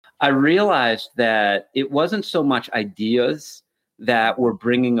I realized that it wasn't so much ideas that were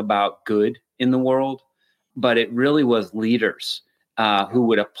bringing about good in the world, but it really was leaders who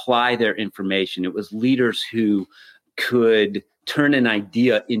would apply their information. It was leaders who could turn an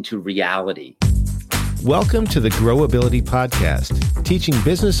idea into reality. Welcome to the Growability Podcast, teaching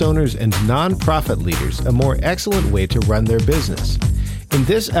business owners and nonprofit leaders a more excellent way to run their business. In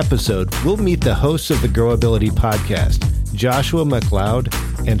this episode, we'll meet the hosts of the Growability Podcast, Joshua McLeod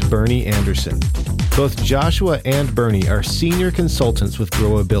and Bernie Anderson. Both Joshua and Bernie are senior consultants with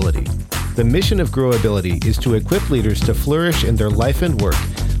Growability. The mission of Growability is to equip leaders to flourish in their life and work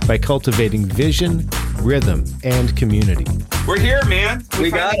by cultivating vision, rhythm, and community. We're here, man. We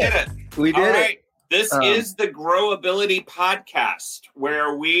got it. We did it. This is the Growability Podcast,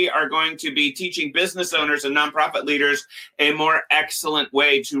 where we are going to be teaching business owners and nonprofit leaders a more excellent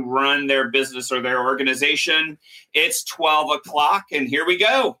way to run their business or their organization. It's 12 o'clock, and here we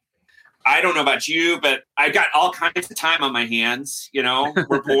go. I don't know about you, but I got all kinds of time on my hands. You know,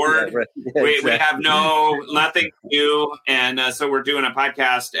 we're bored. We have nothing to do. And so we're doing a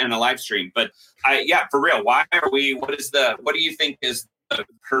podcast and a live stream. But for real, why are we, what do you think is the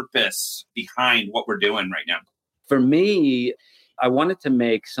purpose behind what we're doing right now? For me, I wanted to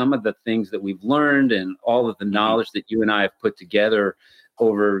make some of the things that we've learned and all of the knowledge that you and I have put together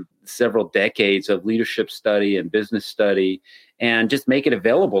over several decades of leadership study and business study, and just make it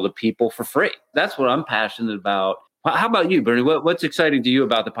available to people for free. That's what I'm passionate about. How about you, Bernie? What's exciting to you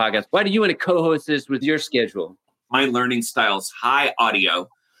about the podcast? Why do you want to co-host this with your schedule? My learning style is high audio.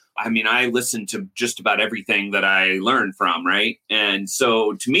 I mean, I listen to just about everything that I learn from, right? And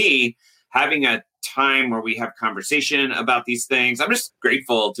so to me, having a time where we have conversation about these things, I'm just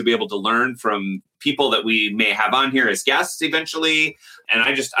grateful to be able to learn from people that we may have on here as guests eventually. And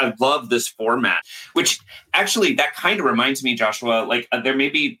I love this format, which actually that kind of reminds me, Joshua, like there may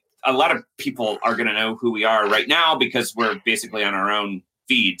be a lot of people are going to know who we are right now because we're basically on our own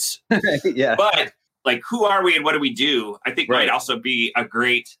feeds. Yeah. But like, who are we and what do we do? I think might also be a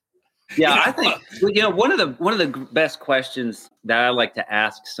great. Yeah, I think one of the best questions that I like to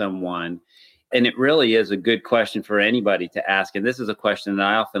ask someone, and it really is a good question for anybody to ask, and this is a question that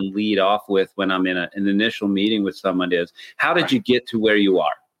I often lead off with when I'm in an initial meeting with someone, is how did you get to where you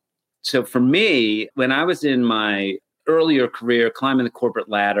are? So for me, when I was in my earlier career, climbing the corporate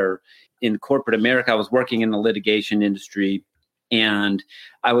ladder in corporate America, I was working in the litigation industry. And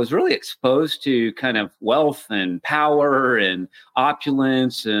I was really exposed to kind of wealth and power and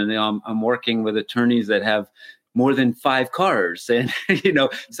opulence. And I'm working with attorneys that have more than 5 cars. And,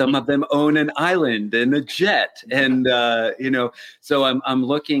 some of them own an island and a jet. And, so I'm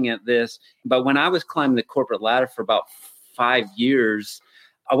looking at this. But when I was climbing the corporate ladder for about 5 years,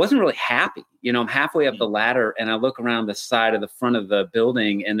 I wasn't really happy. I'm halfway up the ladder and I look around the side of the front of the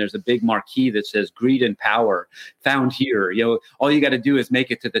building and there's a big marquee that says greed and power found here. All you got to do is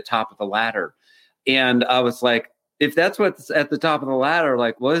make it to the top of the ladder. And I was like, if that's what's at the top of the ladder,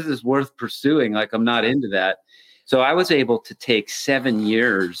 like, what is this worth pursuing? Like, I'm not into that. So I was able to take 7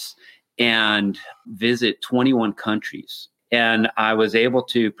 years and visit 21 countries. And I was able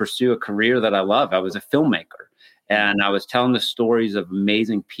to pursue a career that I love. I was a filmmaker. And I was telling the stories of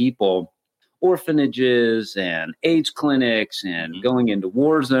amazing people, orphanages and AIDS clinics and going into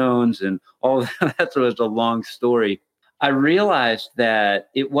war zones and all that. That was a long story. I realized that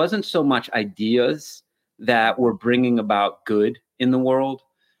it wasn't so much ideas that were bringing about good in the world,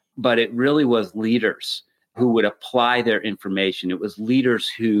 but it really was leaders who would apply their information. It was leaders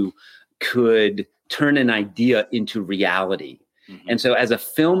who could turn an idea into reality. And so as a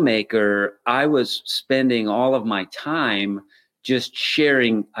filmmaker, I was spending all of my time just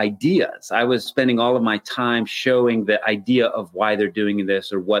sharing ideas. I was spending all of my time showing the idea of why they're doing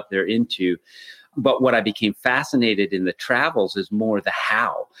this or what they're into. But what I became fascinated in the travels is more the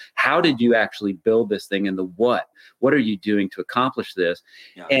how. How did you actually build this thing, and the what? What are you doing to accomplish this?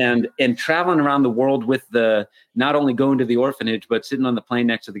 Yeah. And traveling around the world with not only going to the orphanage, but sitting on the plane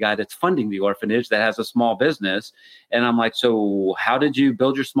next to the guy that's funding the orphanage that has a small business. And I'm like, so how did you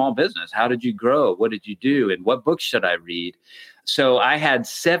build your small business? How did you grow? What did you do? And what books should I read? So I had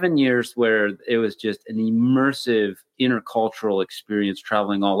 7 years where it was just an immersive intercultural experience,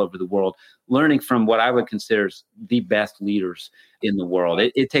 traveling all over the world, learning from what I would consider the best leaders in the world.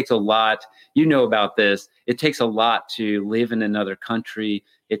 It takes a lot, about this. It takes a lot to live in another country.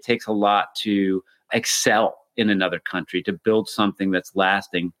 It takes a lot to excel in another country, to build something that's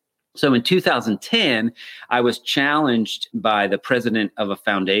lasting. So in 2010, I was challenged by the president of a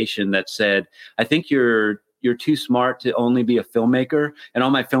foundation that said, I think you're you're too smart to only be a filmmaker. And all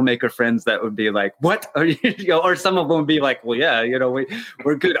my filmmaker friends that would be like, what? Or some of them would be like, well, yeah,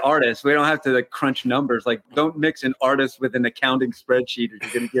 we're good artists. We don't have to crunch numbers. Like, don't mix an artist with an accounting spreadsheet or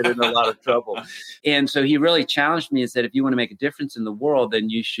you're going to get in a lot of trouble. And so he really challenged me and said, if you want to make a difference in the world, then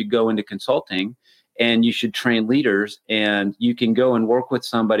you should go into consulting and you should train leaders, and you can go and work with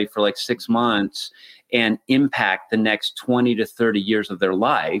somebody for like 6 months and impact the next 20 to 30 years of their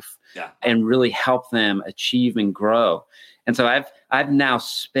life and really help them achieve and grow. And so I've now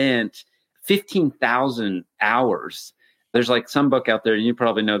spent 15,000 hours. There's like some book out there, and you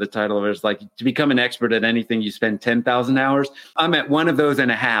probably know the title of it. It's like, to become an expert at anything, you spend 10,000 hours. I'm at one of those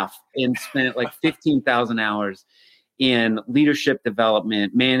and a half and spent like 15,000 hours in leadership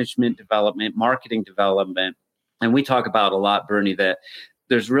development, management development, marketing development. And we talk about a lot, Bernie, that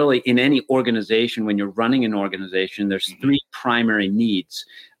there's really, in any organization, when you're running an organization, there's 3 primary needs.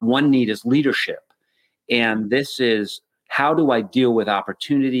 One need is leadership. And this is, how do I deal with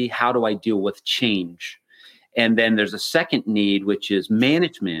opportunity? How do I deal with change? And then there's a second need, which is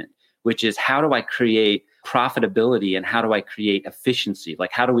management, which is, how do I create profitability and how do I create efficiency?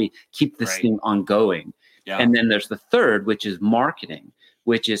 Like, how do we keep this thing ongoing? Yeah. And then there's the third, which is marketing,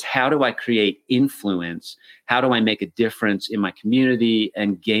 which is, how do I create influence? How do I make a difference in my community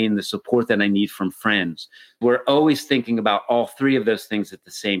and gain the support that I need from friends? We're always thinking about all 3 of those things at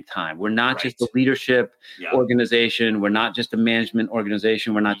the same time. We're not just a leadership organization. We're not just a management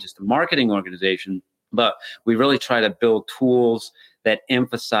organization. We're not just a marketing organization, but we really try to build tools that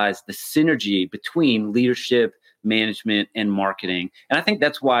emphasize the synergy between leadership, management, and marketing. And I think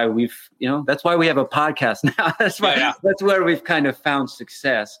that's why we have a podcast now. That's where we've kind of found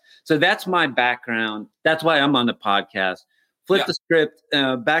success. So that's my background. That's why I'm on the podcast. Flip the script,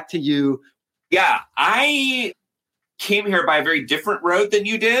 back to you. Yeah, I came here by a very different road than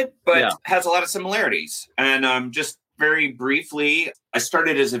you did, but has a lot of similarities. And just very briefly, I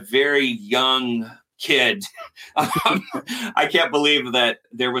started as a very young kid. I can't believe that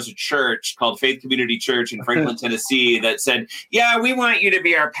there was a church called Faith Community Church in Franklin, Tennessee that said, yeah, we want you to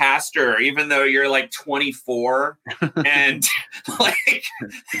be our pastor, even though you're like 24. And like,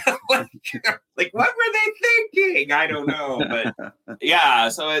 what were they thinking? I don't know. But yeah,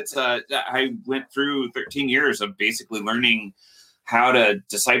 so it's, I went through 13 years of basically learning how to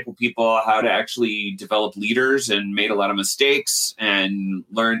disciple people, how to actually develop leaders, and made a lot of mistakes and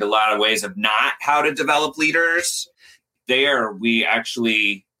learned a lot of ways of not how to develop leaders. There, we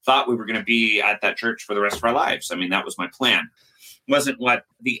actually thought we were going to be at that church for the rest of our lives. I mean, that was my plan. Wasn't what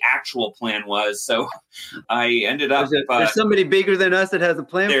the actual plan was. So I ended up... There's somebody bigger than us that has a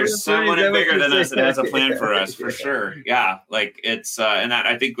plan for us? There's someone bigger than us that has a plan for us, for sure. Yeah, like it's... and that,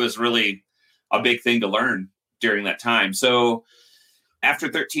 I think, was really a big thing to learn during that time. So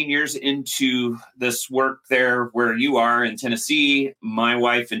after 13 years into this work there where you are in Tennessee, my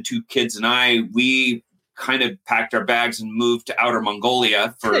wife and 2 kids and I, we kind of packed our bags and moved to outer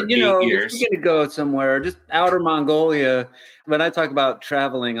Mongolia for 8 years. If you're going to go somewhere, just outer Mongolia. When I talk about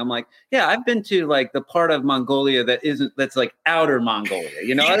traveling, I'm like, yeah, I've been to like the part of Mongolia that's like outer Mongolia.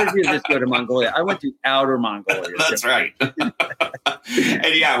 Other people just go to Mongolia. I went to outer Mongolia. That's right.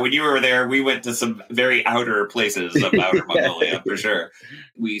 And yeah, when you were there, we went to some very outer places of outer Mongolia, for sure.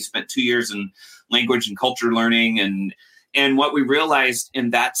 We spent 2 years in language and culture learning. And what we realized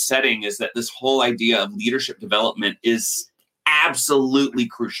in that setting is that this whole idea of leadership development is absolutely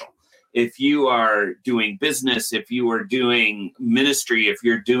crucial. If you are doing business, if you are doing ministry, if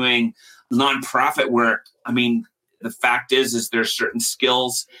you're doing nonprofit work, I mean, the fact is there's certain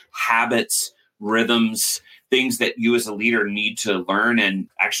skills, habits, rhythms, things that you as a leader need to learn. And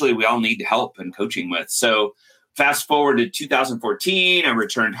actually, we all need help and coaching with. So fast forward to 2014, I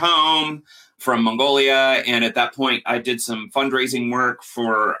returned home from Mongolia. And at that point, I did some fundraising work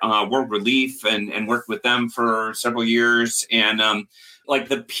for World Relief and worked with them for several years. And like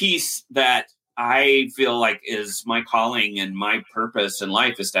the piece that I feel like is my calling and my purpose in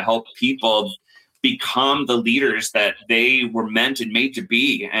life is to help people become the leaders that they were meant and made to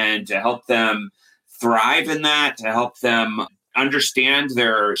be, and to help them thrive in that, to help them understand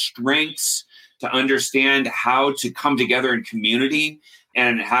their strengths, to understand how to come together in community,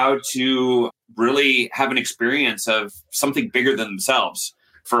 and how to really have an experience of something bigger than themselves.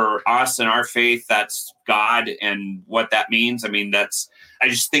 For us and our faith, that's God and what that means. I mean, I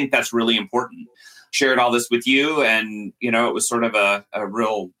just think that's really important. Shared all this with you, and, it was sort of a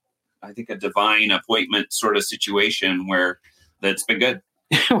real, I think, a divine appointment sort of situation where that's been good.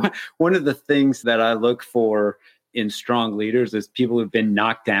 One of the things that I look for in strong leaders is people who've been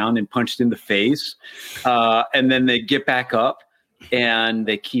knocked down and punched in the face, and then they get back up and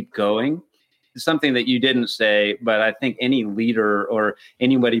they keep going. something that you didn't say, but I think any leader or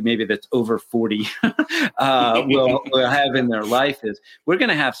anybody maybe that's over 40 will have in their life is we're going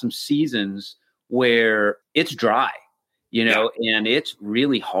to have some seasons where it's dry, and it's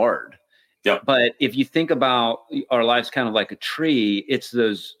really hard. Yep. But if you think about our lives kind of like a tree, it's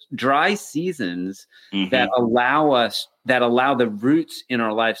those dry seasons that allow the roots in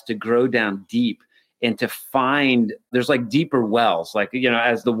our lives to grow down deep and to find there's like deeper wells, like,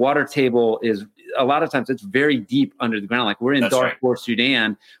 as the water table is a lot of times it's very deep under the ground. Like we're in Darfur,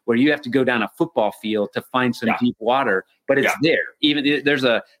 Sudan, where you have to go down a football field to find some deep water, but it's there. Even there's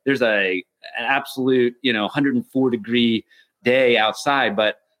an absolute, 104 degree day outside,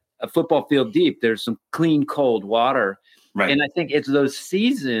 but a football field deep, there's some clean, cold water. Right. And I think it's those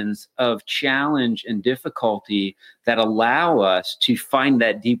seasons of challenge and difficulty that allow us to find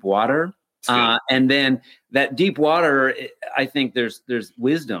that deep water. And then that deep water, I think there's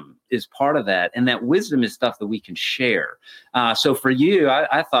wisdom is part of that. And that wisdom is stuff that we can share. So for you,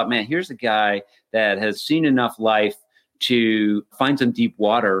 I thought, man, here's a guy that has seen enough life to find some deep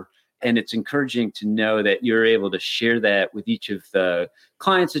water. And it's encouraging to know that you're able to share that with each of the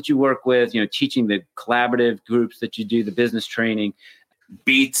clients that you work with, teaching the collaborative groups that you do, the business training.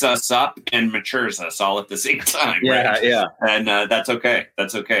 Beats us up and matures us all at the same time. Yeah, right? yeah. And that's okay.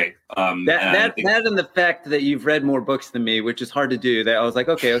 That's okay. That and the fact that you've read more books than me, which is hard to do, that I was like,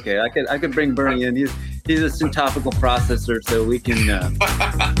 okay, I could bring Bernie in. He's a syntoptical processor, so we can.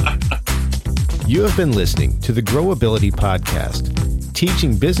 You have been listening to the Growability Podcast,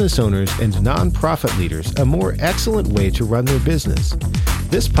 teaching business owners and nonprofit leaders a more excellent way to run their business.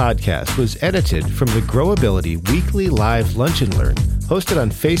 This podcast was edited from the Growability Weekly Live Lunch and Learn, hosted on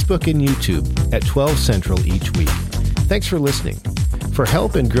Facebook and YouTube at 12 Central each week. Thanks for listening. For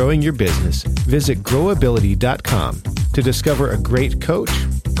help in growing your business, visit growability.com to discover a great coach,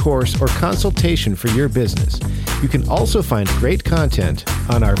 course, or consultation for your business. You can also find great content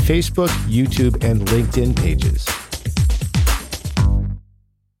on our Facebook, YouTube, and LinkedIn pages.